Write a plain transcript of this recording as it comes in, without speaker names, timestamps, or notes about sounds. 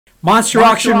Monster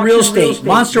Auction Real Estate,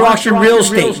 Monster Auction Real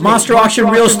Estate, Monster Auction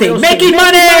Real Estate, making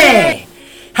money!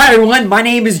 Hi everyone, my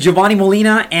name is Giovanni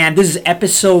Molina and this is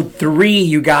episode 3,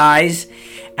 you guys,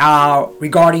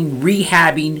 regarding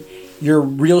rehabbing your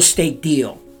real estate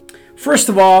deal. First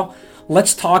of all,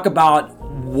 let's talk about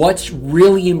what's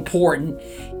really important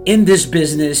in this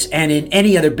business and in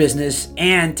any other business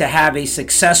and to have a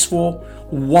successful,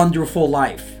 wonderful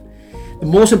life. The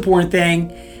most important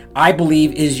thing, I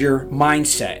believe, is your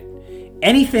mindset.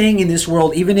 Anything in this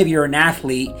world, even if you're an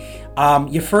athlete,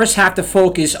 you first have to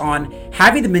focus on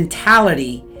having the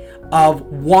mentality of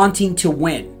wanting to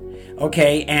win,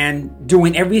 okay, and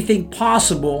doing everything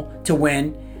possible to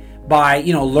win by,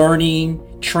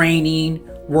 learning, training,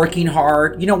 working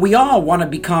hard. We all want to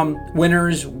become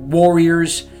winners,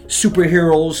 warriors,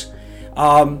 superheroes,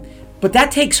 but that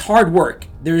takes hard work.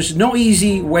 There's no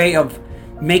easy way of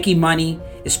making money,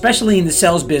 especially in the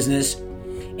sales business.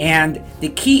 And the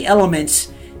key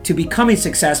elements to becoming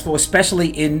successful, especially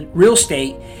in real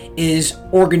estate, is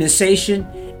organization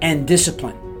and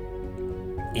discipline.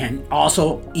 And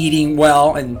also eating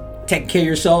well and taking care of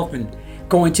yourself and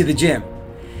going to the gym.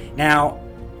 Now,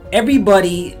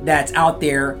 everybody that's out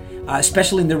there,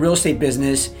 especially in the real estate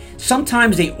business,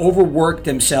 sometimes they overwork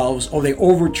themselves or they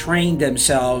overtrain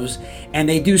themselves and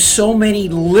they do so many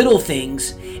little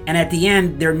things, and at the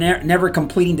end they're never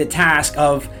completing the task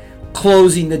of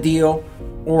closing the deal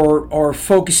or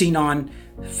focusing on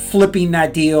flipping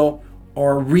that deal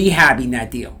or rehabbing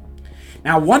that deal.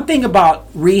 Now, one thing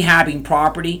about rehabbing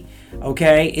property,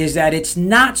 okay, is that it's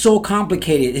not so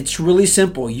complicated. It's really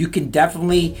simple. You can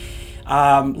definitely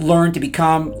learn to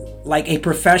become like a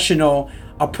professional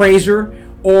appraiser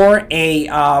or a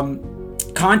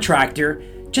contractor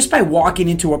just by walking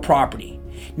into a property.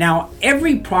 Now,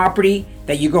 every property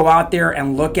that you go out there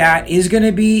and look at is going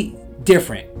to be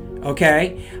different,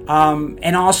 okay?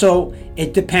 And also,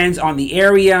 it depends on the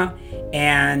area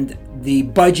and the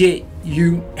budget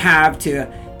you have to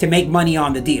make money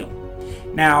on the deal.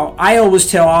 Now, I always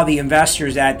tell all the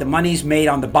investors that the money's made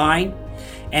on the buying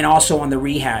and also on the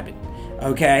rehabbing.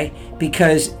 Okay,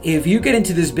 because if you get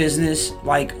into this business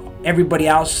like everybody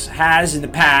else has in the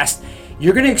past,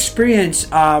 you're going to experience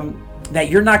that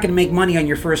you're not going to make money on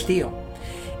your first deal.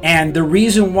 And the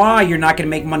reason why you're not going to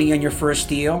make money on your first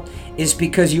deal is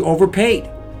because you overpaid.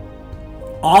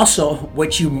 Also,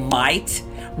 what you might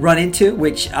run into,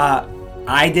 which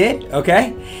I did,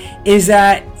 okay, is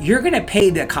that you're going to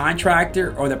pay the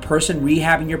contractor or the person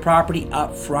rehabbing your property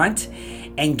up front,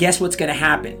 and guess what's going to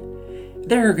happen?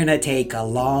 They're going to take a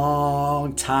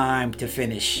long time to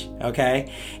finish,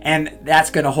 okay? And that's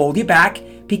going to hold you back,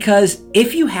 because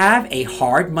if you have a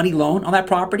hard money loan on that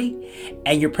property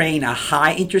and you're paying a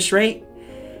high interest rate,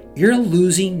 you're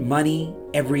losing money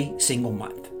every single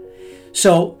month.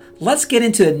 So let's get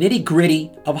into the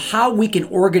nitty-gritty of how we can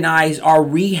organize our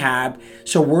rehab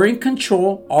so we're in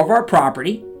control of our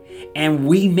property and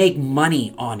we make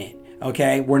money on it,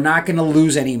 okay? We're not going to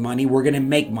lose any money. We're going to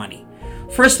make money.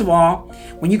 First of all,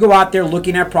 when you go out there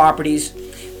looking at properties,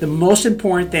 the most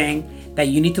important thing that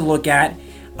you need to look at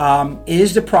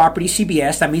is the property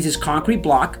CBS. That means it's concrete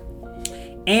block.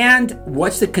 And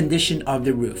what's the condition of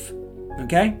the roof,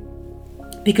 okay?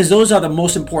 Because those are the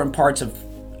most important parts of,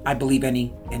 I believe,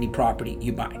 any property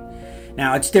you buy.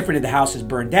 Now, it's different if the house is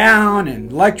burned down and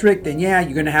electric, then yeah,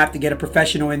 you're going to have to get a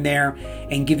professional in there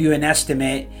and give you an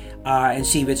estimate and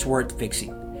see if it's worth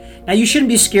fixing. Now, you shouldn't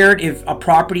be scared if a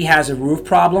property has a roof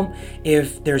problem,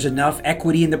 if there's enough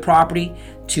equity in the property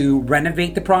to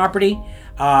renovate the property.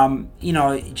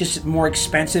 Just more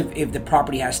expensive if the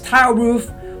property has tile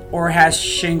roof or has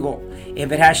shingle.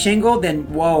 If it has shingle,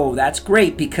 then whoa, that's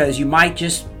great, because you might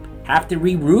just have to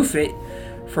re-roof it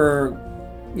for,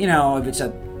 if it's a,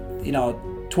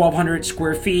 1,200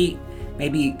 square feet,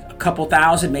 maybe a couple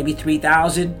thousand, maybe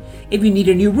 3,000. If you need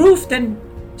a new roof, then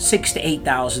 $6,000 to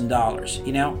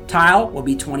 $8,000. Tile will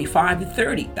be $25,000 to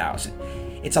 $30,000.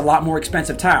 It's a lot more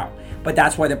expensive tile, but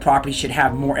that's why the property should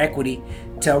have more equity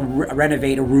to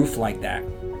renovate a roof like that.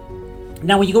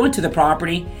 Now, when you go into the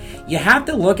property, you have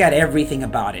to look at everything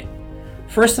about it.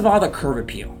 First of all, the curb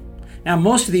appeal. Now,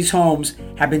 most of these homes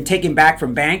have been taken back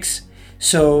from banks,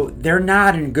 so they're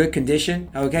not in good condition.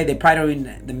 Okay, they probably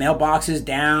don't, the mailbox is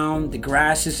down, the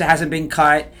grass hasn't been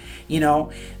cut.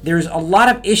 There's a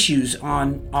lot of issues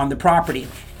on the property,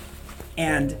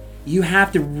 and you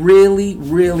have to really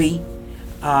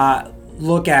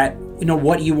look at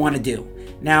what you want to do.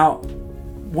 Now,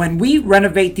 when we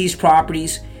renovate these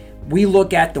properties, we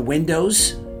look at the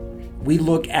windows, we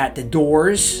look at the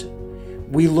doors,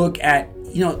 we look at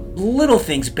little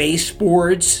things,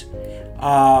 baseboards,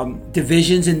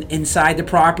 divisions inside the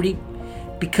property.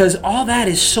 because all that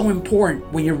is so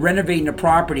important when you're renovating a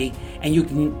property and you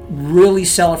can really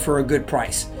sell it for a good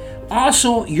price.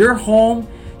 Also, your home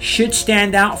should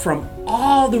stand out from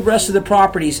all the rest of the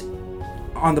properties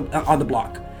on the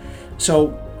block.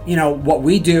 So, you know, what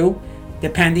we do,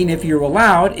 depending if you're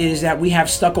allowed, is that we have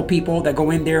stucco people that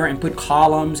go in there and put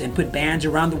columns and put bands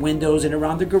around the windows and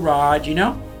around the garage, you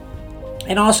know?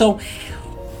 And also,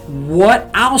 what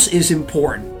else is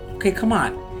important? Okay, come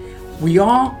on. We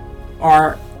all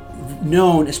are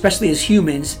known, especially as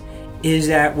humans, is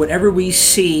that whatever we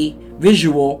see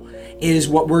visual is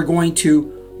what we're going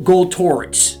to go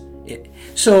towards.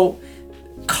 So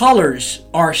colors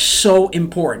are so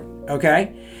important,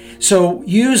 okay? So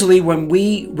usually when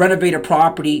we renovate a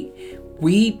property,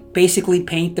 we basically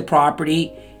paint the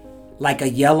property like a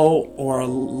yellow or a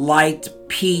light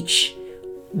peach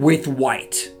with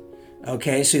white.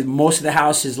 Okay, so most of the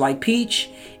house is light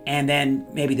peach, and then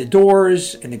maybe the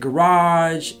doors and the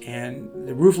garage and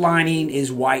the roof lining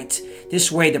is white.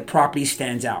 This way the property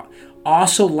stands out.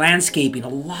 Also landscaping. A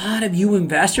lot of you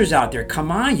investors out there,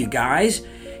 come on you guys.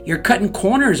 You're cutting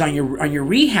corners on your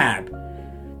rehab.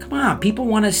 Come on, people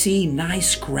want to see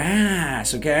nice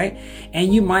grass, okay?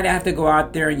 And you might have to go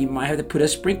out there and you might have to put a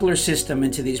sprinkler system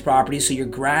into these properties so your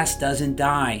grass doesn't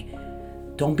die.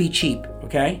 Don't be cheap,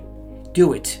 okay?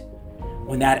 Do it.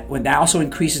 When that also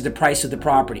increases the price of the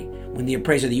property. When the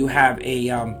appraiser that you have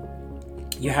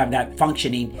that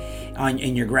functioning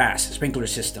in your grass sprinkler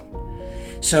system.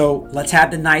 So let's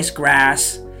have the nice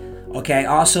grass. Okay,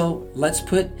 also let's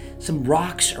put some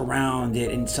rocks around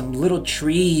it and some little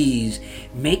trees.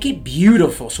 Make it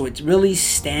beautiful so it really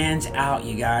stands out,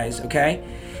 you guys, okay?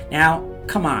 Now,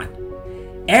 come on.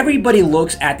 Everybody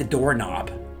looks at the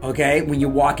doorknob, okay, when you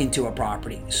walk into a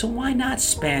property. So why not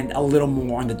spend a little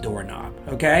more on the doorknob,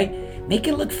 okay? Make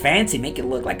it look fancy. Make it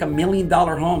look like $1 million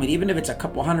home. And even if it's a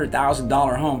couple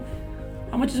 $100,000 home,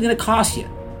 how much is it going to cost you?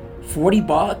 $40?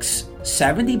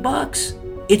 $70?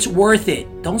 It's worth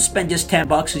it. Don't spend just $10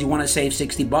 because you want to save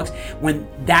 $60 when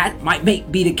that might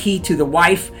be the key to the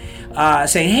wife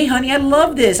saying, hey, honey, I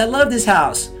love this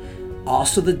house.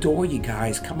 Also the door, you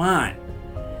guys. Come on.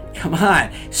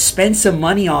 Spend some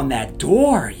money on that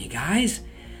door, you guys.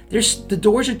 The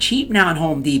doors are cheap now at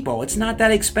Home Depot. It's not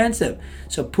that expensive.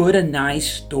 So put a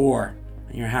nice door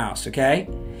in your house, okay?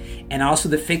 And also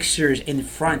the fixtures in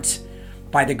front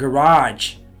by the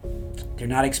garage. They're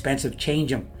not expensive.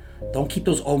 Change them. Don't keep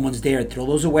those old ones there. Throw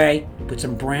those away. Put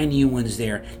some brand new ones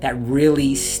there that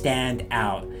really stand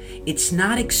out. It's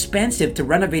not expensive to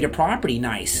renovate a property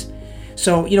nice.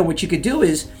 So, you know, what you could do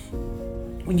is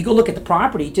when you go look at the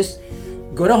property, just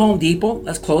go to Home Depot.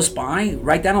 That's close by.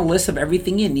 Write down a list of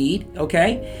everything you need,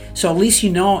 okay? So at least you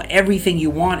know everything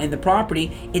you want in the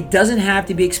property. It doesn't have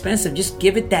to be expensive. Just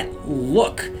give it that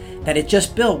look that it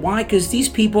just built. Why? Because these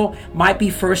people might be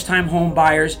first-time home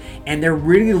buyers and they're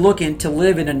really looking to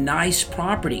live in a nice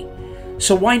property.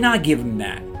 So why not give them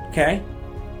that, okay?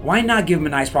 Why not give them a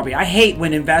nice property? I hate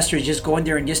when investors just go in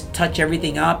there and just touch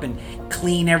everything up and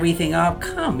clean everything up.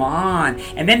 Come on.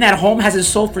 And then that home hasn't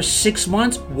sold for 6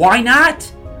 months. Why not?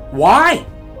 Why?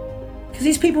 Because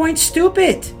these people ain't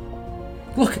stupid.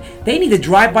 Look, they need to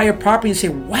drive by your property and say,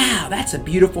 wow, that's a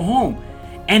beautiful home.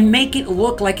 And make it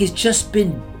look like it's just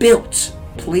been built.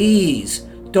 Please,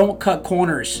 don't cut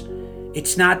corners.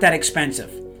 It's not that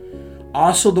expensive.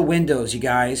 Also the windows, you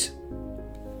guys.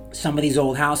 Some of these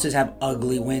old houses have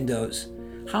ugly windows.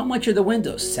 How much are the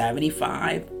windows?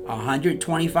 $75?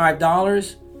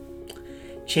 $125?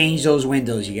 Change those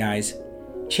windows, you guys.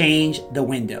 Change the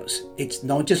windows.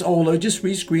 Don't just, let's just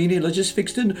rescreen it. Let's just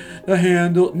fix the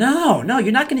handle. No,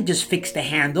 you're not going to just fix the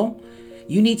handle.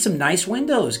 You need some nice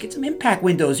windows. Get some impact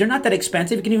windows. They're not that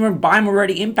expensive. You can even buy them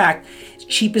already impact. It's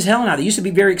cheap as hell now. They used to be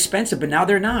very expensive, but now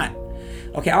they're not.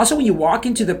 Okay, also when you walk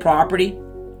into the property,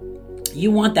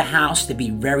 you want the house to be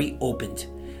very opened,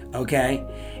 okay?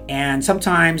 And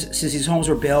sometimes, since these homes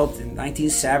were built in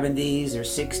 1970s or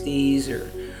 60s, or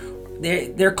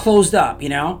they're closed up, you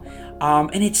know?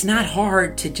 And it's not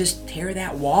hard to just tear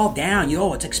that wall down.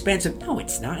 It's expensive. No,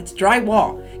 it's not. It's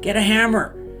drywall. Get a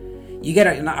hammer. You get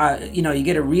a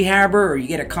rehabber or you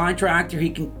get a contractor. He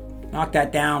can knock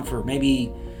that down for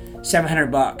maybe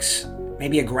 $700,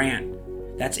 maybe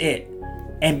 $1,000. That's it.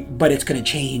 But it's going to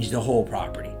change the whole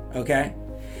property. Okay,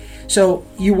 so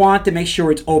you want to make sure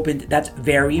it's opened. That's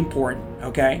very important.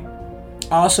 Okay.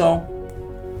 Also,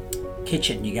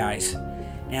 kitchen, you guys.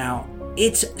 Now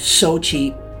it's so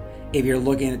cheap if you're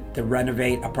looking to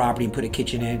renovate a property and put a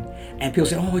kitchen in, and people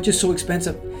say, "Oh, it's just so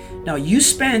expensive." No, you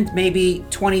spend maybe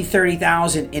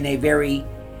 $20,000-$30,000 in a very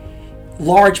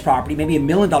large property, maybe $1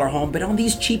 million home, but on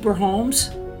these cheaper homes,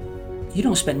 you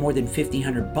don't spend more than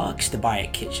 $1,500 to buy a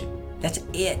kitchen. That's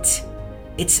it.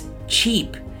 It's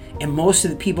cheap. And most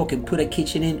of the people can put a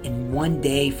kitchen in one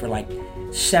day for like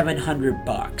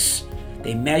 $700.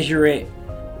 They measure it,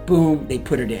 boom, they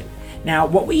put it in. Now,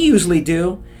 what we usually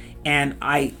do, and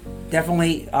I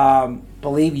definitely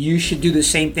believe you should do the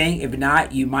same thing. If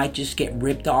not, you might just get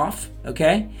ripped off,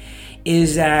 okay?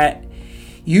 Is that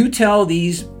you tell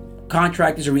these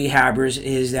contractors or rehabbers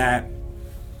is that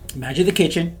measure the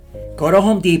kitchen, go to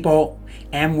Home Depot,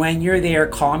 and when you're there,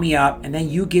 call me up, and then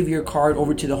you give your card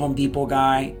over to the Home Depot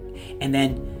guy, and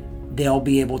then they'll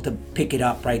be able to pick it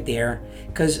up right there.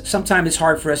 Because sometimes it's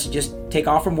hard for us to just take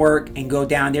off from work and go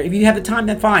down there. If you have the time,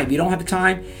 then fine. If you don't have the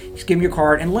time, just give them your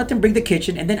card and let them bring the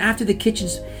kitchen. And then after the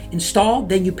kitchen's installed,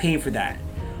 then you pay for that.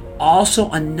 Also,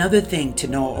 another thing to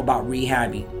know about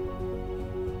rehabbing,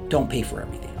 don't pay for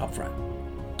everything up front.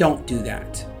 Don't do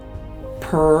that.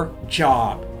 Per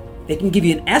job. They can give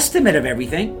you an estimate of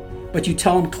everything, but you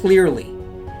tell them clearly,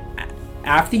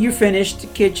 after you're finished the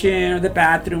kitchen or the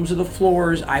bathrooms or the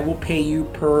floors, I will pay you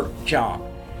per job.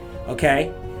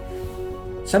 Okay?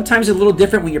 Sometimes it's a little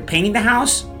different when you're painting the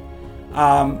house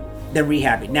than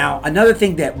rehabbing. Now, another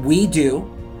thing that we do,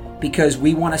 because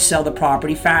we want to sell the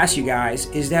property fast, you guys,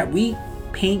 is that we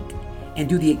paint and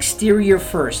do the exterior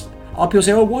first. All people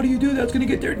say, oh, why do you do that? It's going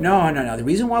to get dirty. No. The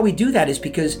reason why we do that is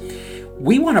because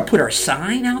we want to put our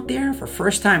sign out there for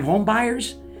first-time home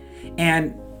buyers.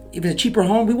 And if it's a cheaper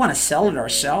home, we want to sell it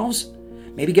ourselves.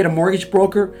 Maybe get a mortgage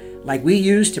broker like we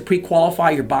use to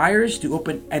pre-qualify your buyers to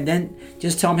open, and then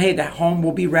just tell them, hey, that home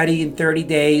will be ready in 30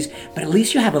 days. But at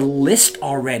least you have a list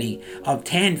already of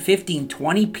 10, 15,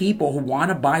 20 people who want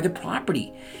to buy the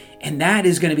property. And that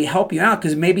is going to help you out,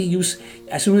 because maybe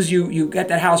as soon as you get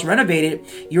that house renovated,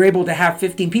 you're able to have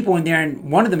 15 people in there,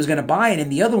 and one of them is going to buy it,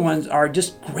 and the other ones are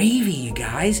just gravy, you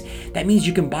guys. That means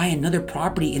you can buy another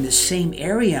property in the same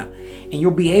area, and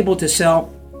you'll be able to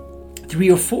sell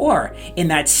 3 or 4 in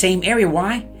that same area.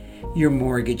 Why? Your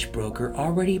mortgage broker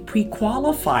already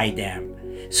pre-qualified them.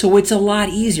 So it's a lot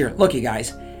easier. Look, you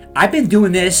guys, I've been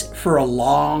doing this for a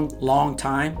long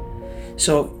time.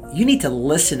 So you need to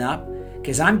listen up,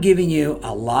 because I'm giving you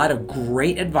a lot of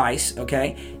great advice,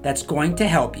 okay, that's going to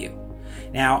help you.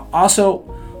 Now,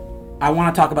 also, I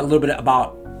want to talk about a little bit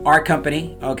about our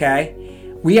company, okay?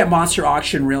 We at Monster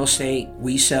Auction Real Estate,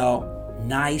 we sell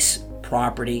nice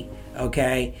property,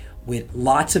 okay, with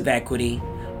lots of equity,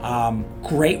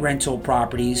 great rental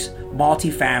properties,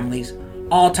 multifamilies,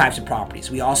 all types of properties.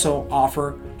 We also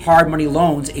offer hard money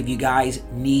loans if you guys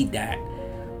need that.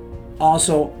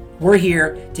 Also, we're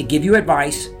here to give you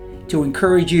advice, to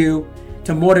encourage you,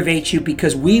 to motivate you,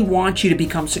 because we want you to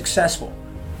become successful.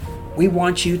 We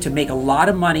want you to make a lot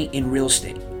of money in real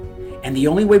estate. And the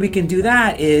only way we can do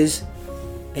that is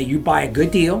that you buy a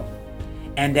good deal,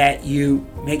 and that you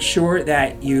make sure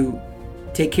that you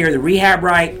take care of the rehab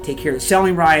right, take care of the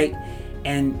selling right,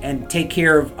 and take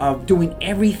care of doing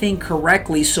everything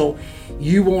correctly, so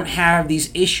you won't have these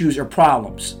issues or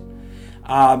problems,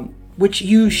 which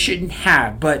you shouldn't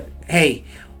have. But hey,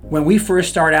 when we first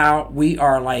start out, we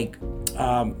are like,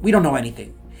 we don't know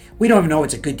anything. We don't even know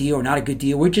it's a good deal or not a good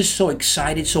deal. We're just so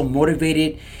excited, so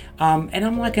motivated. And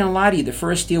I'm not going to lie to you, the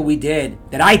first deal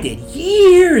that I did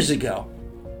years ago,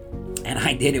 and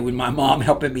I did it with my mom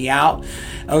helping me out,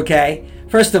 okay?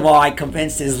 First of all, I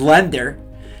convinced his lender,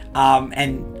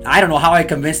 and I don't know how I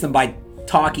convinced him by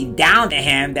talking down to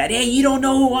him that, hey, you don't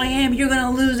know who I am, you're going to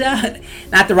lose out.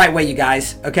 Not the right way, you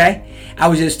guys, okay? I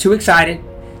was just too excited,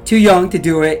 too young to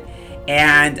do it,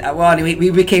 and well, anyway,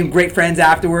 we became great friends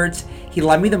afterwards. He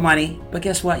lent me the money, but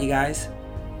guess what, you guys?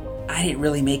 I didn't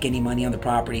really make any money on the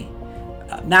property.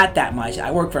 Not that much.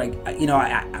 I worked for,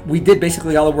 we did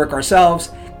basically all the work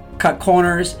ourselves, cut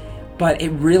corners, but it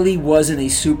really wasn't a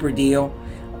super deal.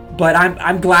 But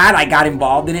I'm glad I got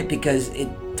involved in it, because it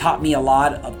taught me a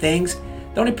lot of things.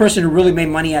 The only person who really made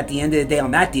money at the end of the day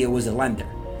on that deal was the lender.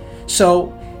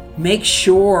 So make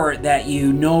sure that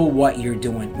you know what you're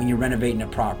doing when you're renovating a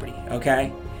property,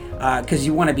 okay? Because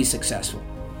you want to be successful.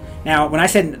 Now, when I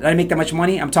said I make that much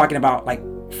money, I'm talking about like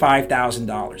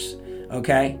 $5,000,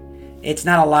 okay? It's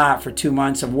not a lot for 2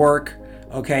 months of work,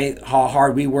 okay? How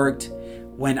hard we worked,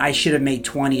 when I should have made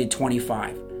 20 to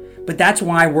 25. But that's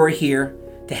why we're here,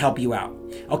 to help you out.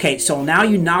 Okay, so now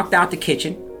you knocked out the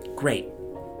kitchen. Great.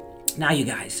 Now you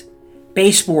guys,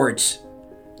 baseboards.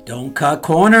 Don't cut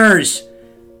corners.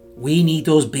 We need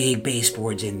those big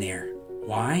baseboards in there.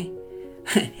 Why?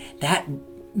 That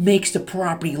makes the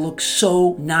property look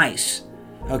so nice.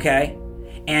 Okay?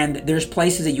 And there's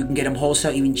places that you can get them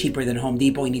wholesale even cheaper than Home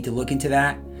Depot. You need to look into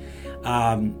that.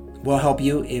 we'll help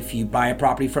you if you buy a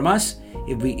property from us.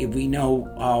 If we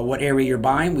know what area you're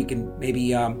buying, we can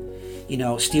maybe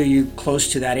steer you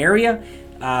close to that area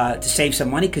to save some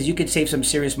money, because you could save some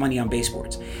serious money on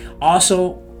baseboards.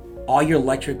 Also, all your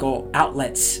electrical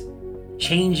outlets,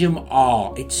 change them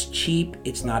all. It's cheap.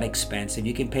 It's not expensive.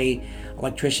 You can pay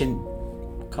electrician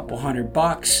a couple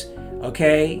 $100.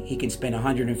 Okay, he can spend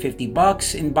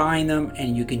 $150 in buying them,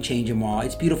 and you can change them all.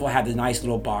 It's beautiful to have the nice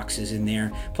little boxes in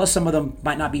there. Plus, some of them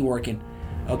might not be working,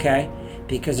 okay,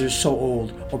 because they're so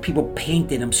old. Or people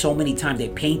painted them so many times. They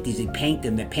paint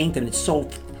them. It's so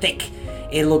thick.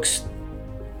 It looks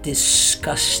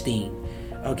disgusting,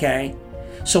 okay?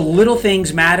 So little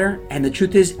things matter, and the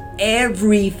truth is,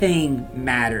 everything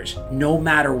matters, no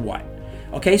matter what.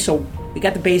 Okay, so we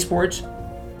got the baseboards.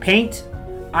 Paint,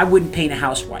 I wouldn't paint a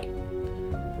house white.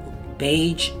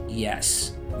 Beige,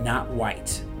 yes. Not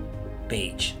white.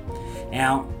 Beige.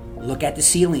 Now, look at the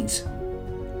ceilings.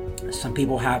 Some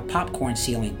people have popcorn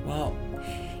ceiling. Well,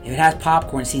 if it has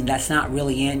popcorn ceiling, that's not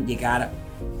really in. You gotta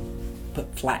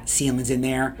put flat ceilings in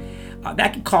there.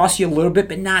 That could cost you a little bit,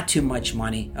 but not too much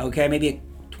money. Okay, maybe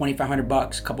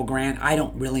 $2,500, a couple grand. I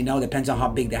don't really know. Depends on how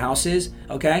big the house is.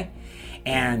 Okay.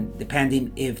 And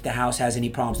depending if the house has any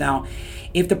problems. Now,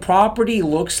 if the property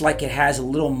looks like it has a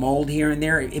little mold here and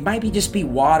there, it might just be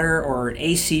water, or an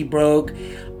AC broke,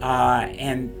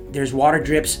 and there's water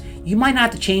drips. You might not have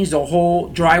to change the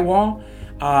whole drywall.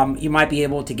 You might be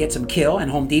able to get some Kill and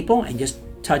Home Depot and just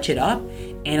touch it up,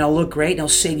 and it'll look great, and it'll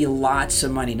save you lots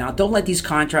of money. Now, don't let these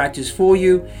contractors fool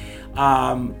you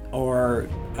or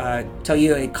tell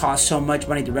you it costs so much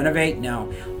money to renovate.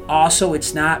 No. Also,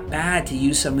 it's not bad to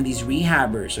use some of these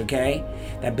rehabbers, okay,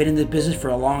 that have been in the business for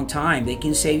a long time. They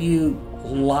can save you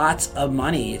lots of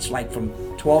money. It's like from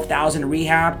 $12,000 a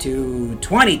rehab to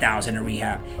 $20,000 a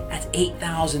rehab. That's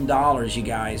 $8,000, you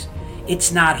guys.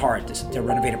 It's not hard to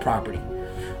renovate a property.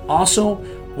 Also,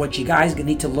 what you guys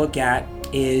need to look at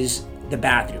is the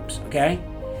bathrooms, okay?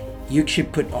 You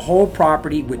should put a whole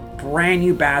property with brand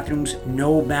new bathrooms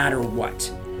no matter what.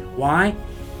 Why?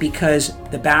 Because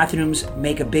the bathrooms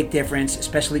make a big difference,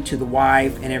 especially to the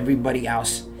wife and everybody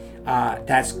else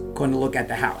that's going to look at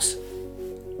the house.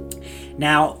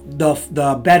 Now,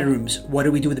 the bedrooms, what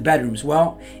do we do with the bedrooms?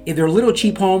 Well, if they're little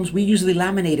cheap homes, we usually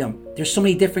laminate them. There's so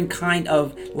many different kind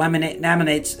of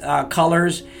laminates,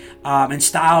 colors and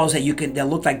styles that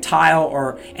look like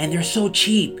tile, and they're so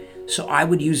cheap. So I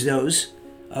would use those.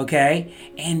 Okay,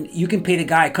 and you can pay the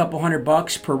guy a couple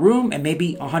 $100 per room, and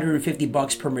maybe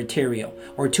 $150 per material,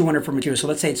 or $200 per material. So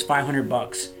let's say it's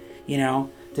 $500, to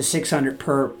 $600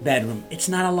 per bedroom. It's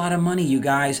not a lot of money, you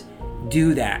guys.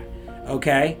 Do that.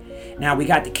 Okay. Now we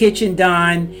got the kitchen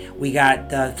done. We got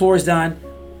the floors done.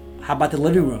 How about the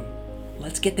living room?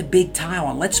 Let's get the big tile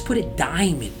on. Let's put it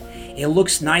diamond. It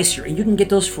looks nicer, and you can get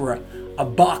those for a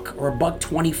 $1 or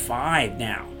 $1.25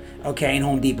 now. Okay, in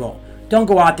Home Depot. Don't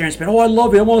go out there and spend, I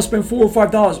love it, I want to spend $4 or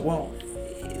 $5. Well,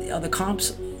 the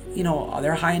comps, are they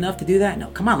high enough to do that? No,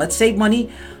 come on, let's save money.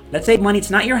 It's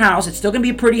not your house. It's still going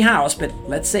to be a pretty house, but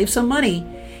let's save some money,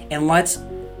 and let's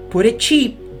put it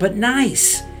cheap but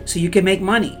nice so you can make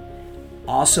money.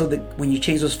 Also, when you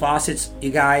change those faucets,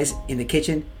 you guys, in the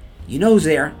kitchen, you know who's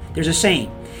there. There's a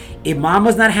saying, if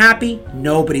mama's not happy,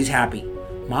 nobody's happy.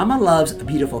 Mama loves a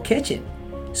beautiful kitchen.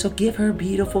 So give her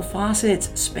beautiful faucets.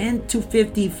 Spend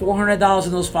 $250, $400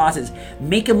 on those faucets.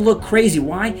 Make them look crazy.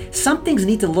 Why? Some things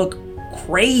need to look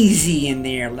crazy in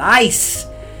there. Nice.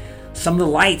 Some of the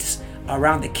lights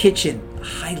around the kitchen,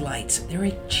 highlights, they're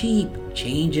cheap.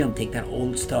 Change them. Take that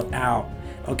old stuff out.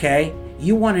 Okay?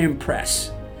 You want to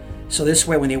impress. So this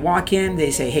way, when they walk in,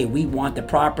 they say, hey, we want the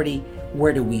property.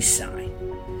 Where do we sign?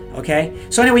 Okay?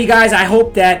 So anyway, you guys, I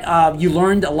hope that you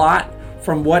learned a lot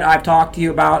from what I've talked to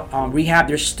you about rehab.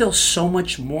 There's still so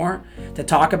much more to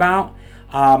talk about.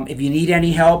 If you need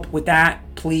any help with that,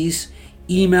 please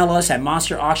email us at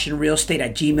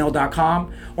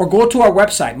monsterauctionrealestate@gmail.com, or go to our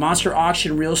website,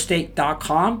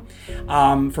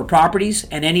 monsterauctionrealestate.com, for properties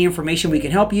and any information we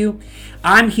can help you.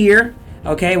 I'm here.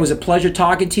 Okay, it was a pleasure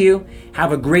talking to you.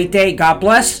 Have a great day. God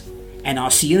bless, and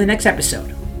I'll see you in the next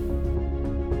episode.